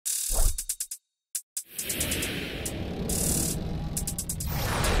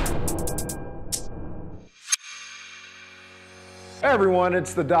Hey everyone,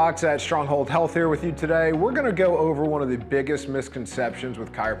 it's the docs at Stronghold Health here with you today. We're gonna go over one of the biggest misconceptions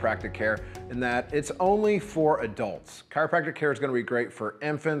with chiropractic care, in that it's only for adults. Chiropractic care is gonna be great for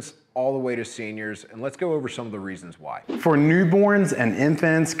infants all the way to seniors, and let's go over some of the reasons why. For newborns and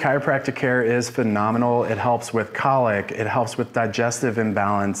infants, chiropractic care is phenomenal. It helps with colic, it helps with digestive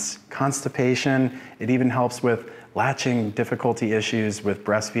imbalance, constipation, it even helps with latching difficulty issues with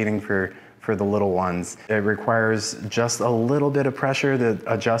breastfeeding for the little ones. It requires just a little bit of pressure. The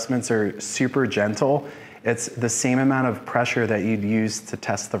adjustments are super gentle. It's the same amount of pressure that you'd use to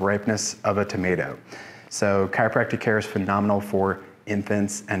test the ripeness of a tomato. So chiropractic care is phenomenal for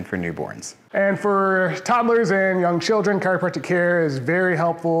infants and for newborns. And for toddlers and young children, chiropractic care is very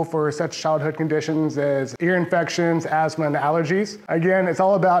helpful for such childhood conditions as ear infections, asthma, and allergies. Again, it's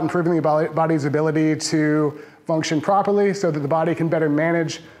all about improving the body's ability to function properly so that the body can better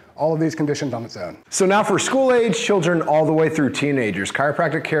manage all of these conditions on its own. So now for school-age children all the way through teenagers,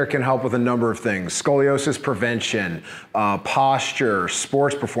 chiropractic care can help with a number of things: scoliosis prevention, posture,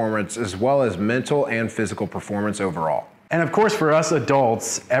 sports performance, as well as mental and physical performance overall. And of course, for us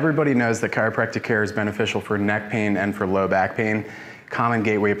adults, everybody knows that chiropractic care is beneficial for neck pain and for low back pain, common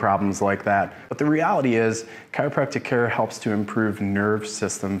gateway problems like that. But the reality is, chiropractic care helps to improve nerve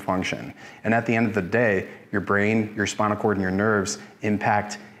system function. And at the end of the day, your brain, your spinal cord, and your nerves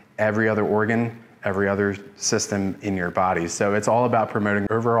impact every other organ, every other system in your body. So it's all about promoting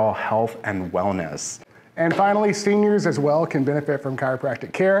overall health and wellness. And finally, seniors as well can benefit from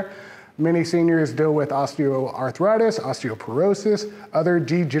chiropractic care. Many seniors deal with osteoarthritis, osteoporosis, other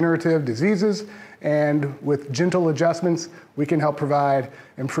degenerative diseases, and with gentle adjustments, we can help provide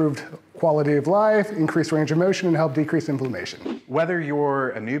improved quality of life, increased range of motion, and help decrease inflammation. Whether you're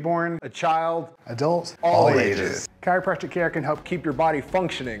a newborn, A child, Adults, all ages. chiropractic care can help Keep your body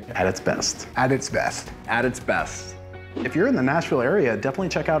functioning at its best. at its best. at its best. If you're in the Nashville area, definitely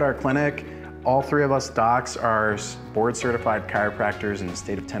check out our clinic. All three of us docs are board certified chiropractors in the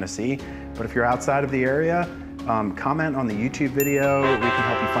state of Tennessee. But if you're outside of the area, comment on the YouTube video. We can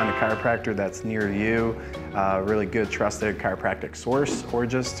help you find a chiropractor that's near you, really good trusted chiropractic source, or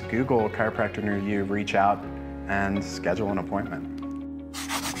just Google chiropractor near you, reach out and schedule an appointment.